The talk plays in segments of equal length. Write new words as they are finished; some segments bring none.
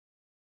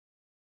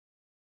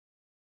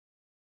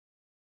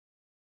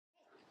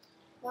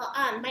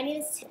My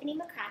name is Tiffany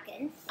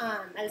McCracken.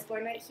 I was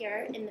born right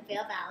here in the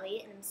Vail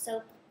Valley, and I'm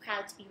so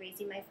proud to be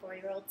raising my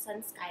 4-year-old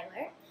son,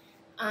 Skylar,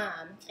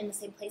 in the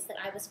same place that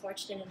I was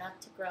fortunate enough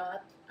to grow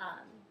up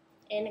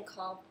in and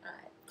call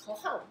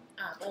home,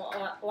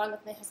 along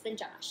with my husband,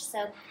 Josh.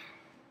 So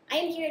I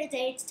am here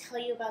today to tell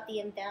you about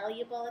the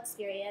invaluable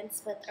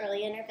experience with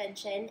early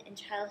intervention and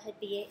childhood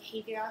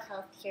behavioral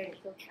health here in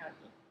Eagle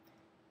County.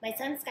 My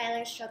son,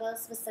 Skylar,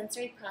 struggles with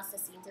sensory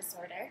processing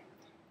disorder.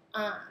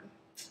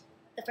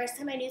 The first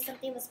time I knew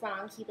something was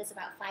wrong, he was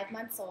about 5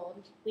 months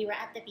old. We were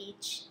at the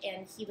beach,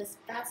 and he was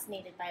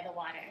fascinated by the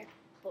water,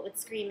 but would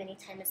scream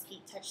anytime his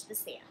feet touched the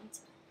sand.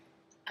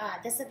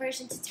 This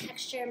aversion to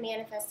texture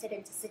manifested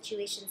into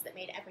situations that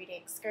made everyday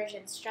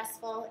excursions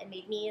stressful and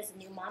made me, as a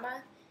new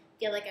mama,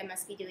 feel like I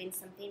must be doing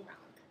something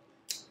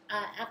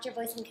wrong. After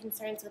voicing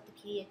concerns with the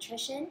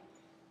pediatrician,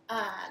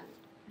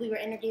 we were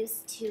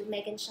introduced to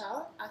Megan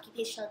Schell,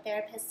 occupational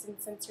therapist and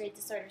sensory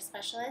disorder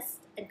specialist,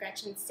 and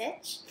Gretchen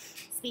Stitch,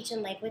 speech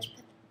and language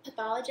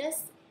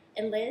pathologist,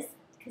 and Liz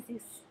Kazuska.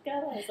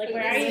 I was like,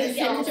 where are you?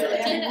 Yeah,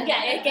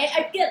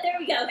 there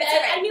we go.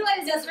 I knew I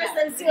was just for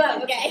those two.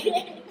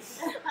 Okay.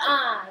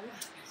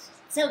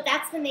 So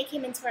that's when they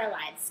came into our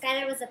lives.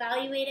 Skylar was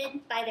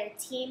evaluated by their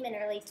team in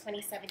early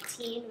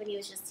 2017 when he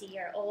was just a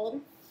year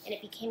old, and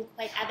it became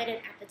quite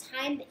evident at the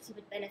time that he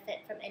would benefit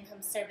from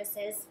in-home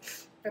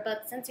services for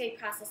both sensory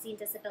processing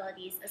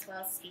disabilities as well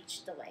as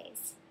speech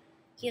delays.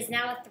 He is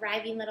now a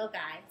thriving little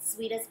guy,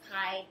 sweet as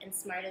pie and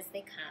smart as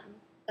they come.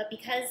 But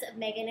because of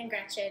Megan and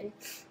Gretchen,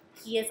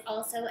 he is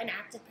also an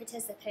active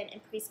participant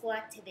in preschool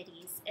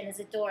activities and is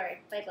adored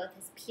by both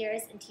his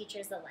peers and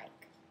teachers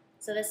alike.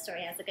 So this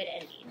story has a good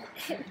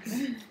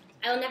ending.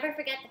 I will never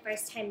forget the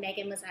first time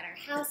Megan was at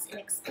our house and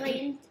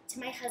explained to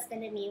my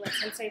husband and me what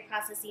sensory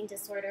processing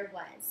disorder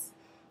was.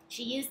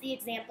 She used the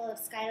example of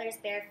Skylar's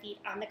bare feet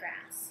on the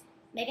grass.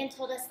 Megan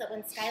told us that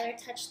when Skylar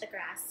touched the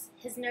grass,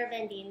 his nerve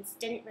endings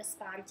didn't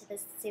respond to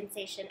this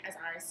sensation as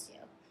ours do.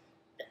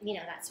 You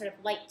know, that sort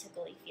of light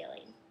tickly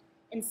feeling.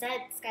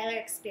 Instead, Skylar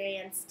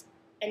experienced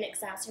an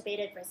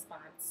exacerbated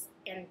response,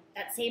 and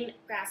that same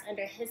grass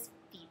under his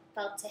feet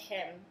felt to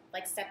him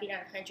like stepping on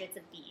hundreds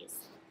of bees,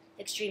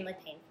 extremely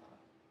painful.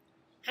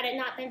 Had it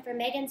not been for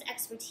Megan's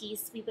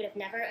expertise, we would have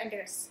never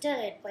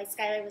understood why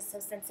Skylar was so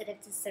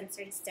sensitive to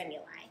sensory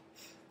stimuli.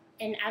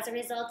 And as a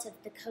result of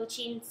the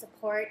coaching,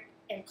 support,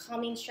 and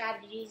calming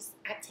strategies,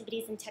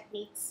 activities, and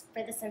techniques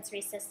for the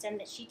sensory system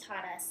that she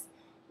taught us,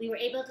 we were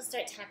able to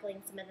start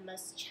tackling some of the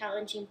most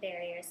challenging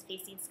barriers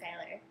facing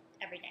Skylar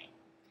every day.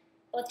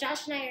 Both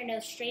Josh and I are no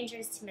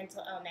strangers to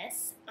mental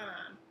illness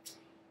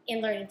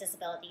and learning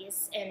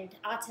disabilities, and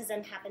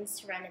autism happens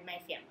to run in my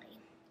family.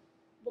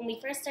 When we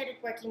first started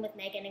working with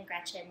Megan and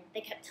Gretchen,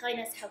 they kept telling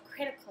us how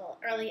critical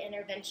early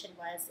intervention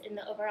was in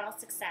the overall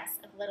success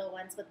of little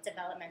ones with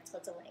developmental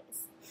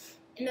delays.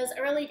 In those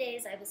early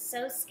days, I was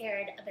so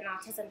scared of an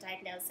autism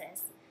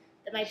diagnosis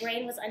that my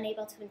brain was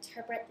unable to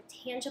interpret the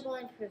tangible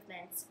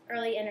improvements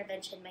early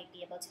intervention might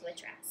be able to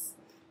address.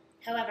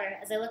 However,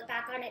 as I look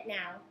back on it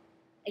now,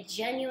 I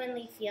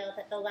genuinely feel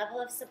that the level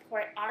of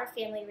support our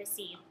family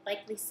received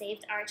likely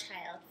saved our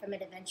child from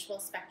an eventual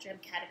spectrum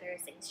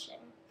categorization.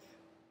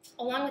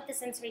 Along with the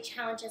sensory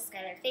challenges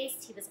Skylar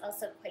faced, he was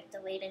also quite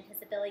delayed in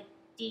his ability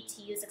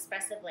to use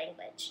expressive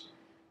language.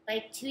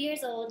 By 2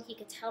 years old, he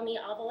could tell me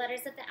all the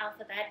letters of the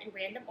alphabet in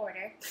random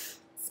order,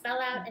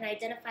 spell out and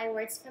identify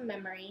words from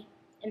memory,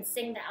 and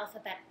sing the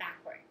alphabet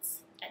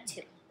backwards at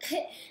 2.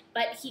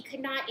 But he could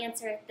not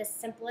answer the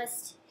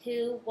simplest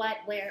who, what,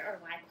 where, or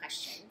why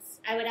questions.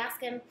 I would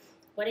ask him,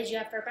 "What did you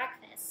have for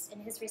breakfast?"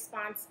 And his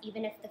response,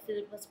 even if the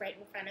food was right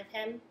in front of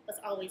him, was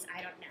always,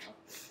 "I don't know."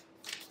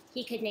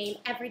 He could name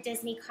every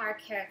Disney car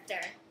character,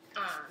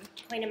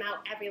 point him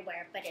out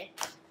everywhere, but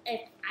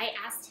if I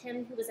asked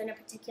him who was in a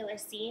particular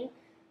scene,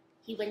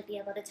 he wouldn't be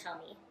able to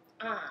tell me.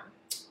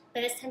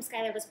 By this time,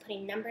 Skylar was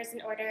putting numbers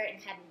in order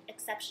and had an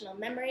exceptional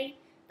memory,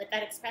 but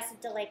that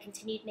expressive delay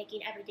continued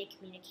making everyday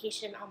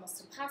communication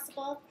almost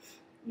impossible.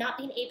 Not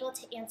being able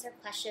to answer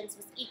questions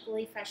was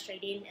equally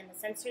frustrating in the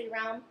sensory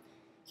realm.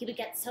 He would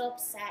get so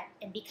upset,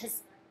 and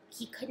because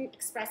he couldn't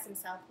express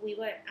himself, we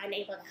were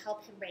unable to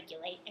help him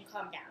regulate and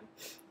calm down.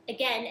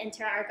 Again,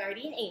 enter our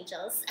guardian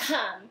angels.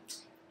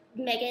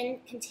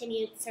 Megan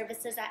continued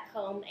services at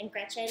home, and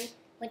Gretchen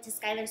went to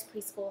Skylar's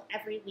preschool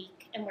every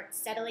week and worked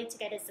steadily to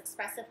get his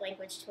expressive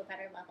language to a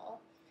better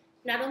level.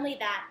 Not only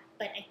that,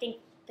 but I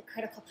think the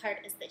critical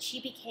part is that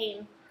she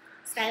became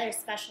Skylar's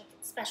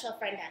special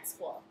friend at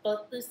school,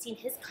 both boosting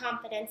his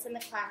confidence in the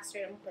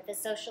classroom with his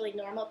socially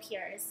normal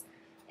peers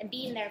and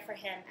being there for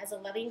him as a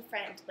loving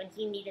friend when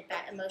he needed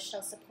that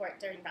emotional support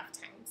during rough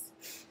times.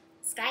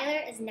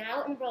 Skylar is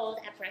now enrolled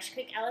at Brush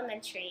Creek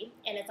Elementary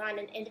and is on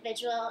an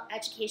individual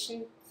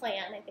education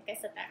plan, I think I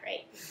said that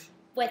right,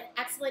 with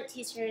excellent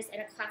teachers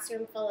and a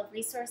classroom full of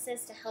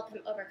resources to help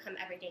him overcome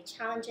everyday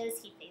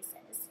challenges he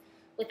faces.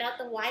 Without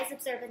the wise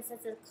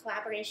observances and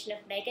collaboration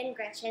of Megan,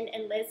 Gretchen,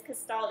 and Liz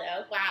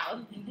Castaldo,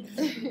 wow,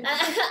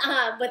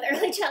 with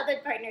early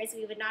childhood partners,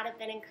 we would not have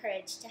been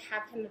encouraged to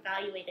have him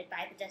evaluated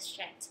by the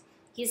district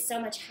He's so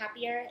much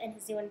happier in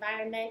his new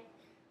environment,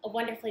 a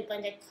wonderfully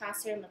blended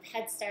classroom of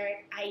Head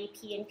Start,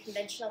 IEP, and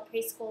conventional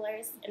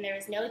preschoolers, and there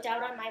is no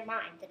doubt on my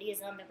mind that he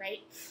is on the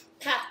right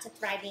path to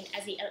thriving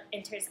as he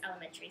enters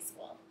elementary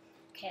school.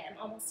 Okay, I'm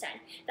almost done.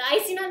 The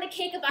icing on the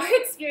cake of our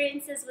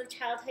experiences with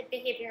childhood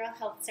behavioral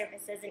health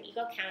services in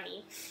Eagle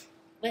County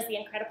was the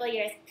Incredible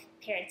Years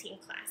parenting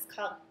class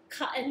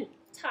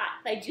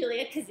taught by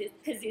Julia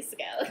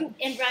Kazusko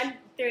and run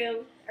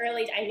through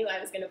I knew I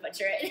was going to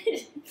butcher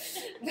it,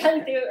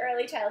 run through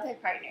early childhood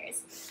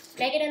partners.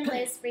 Megan and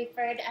Liz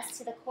referred us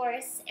to the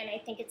course, and I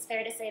think it's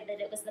fair to say that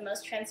it was the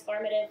most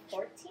transformative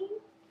 14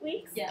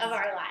 weeks of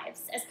our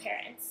lives as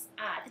parents.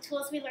 The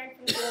tools we learned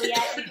from Julia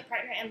and her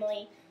partner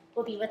Emily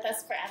will be with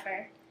us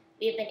forever.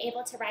 We have been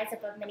able to rise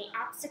above many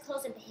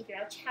obstacles and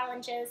behavioral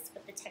challenges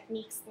with the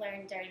techniques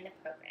learned during the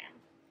program.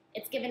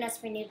 It's given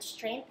us renewed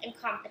strength and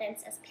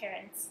confidence as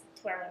parents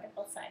to our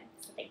wonderful son,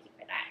 so thank you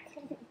for that.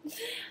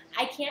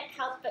 I can't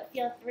help but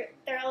feel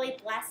thoroughly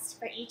blessed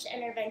for each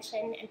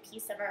intervention and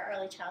piece of our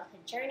early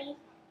childhood journey.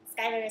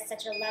 Skylar is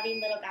such a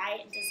loving little guy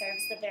and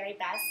deserves the very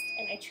best,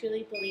 and I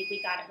truly believe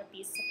we got it with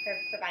these superb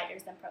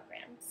providers and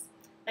programs.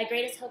 My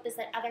greatest hope is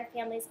that other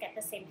families get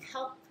the same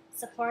help,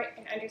 support,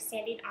 and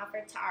understanding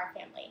offered to our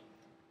family.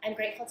 I'm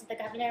grateful to the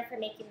governor for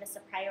making this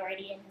a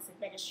priority in his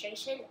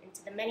administration and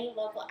to the many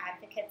local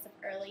advocates of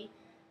early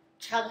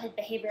childhood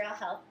behavioral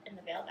health in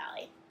the Vail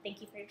Valley.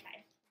 Thank you for your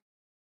time.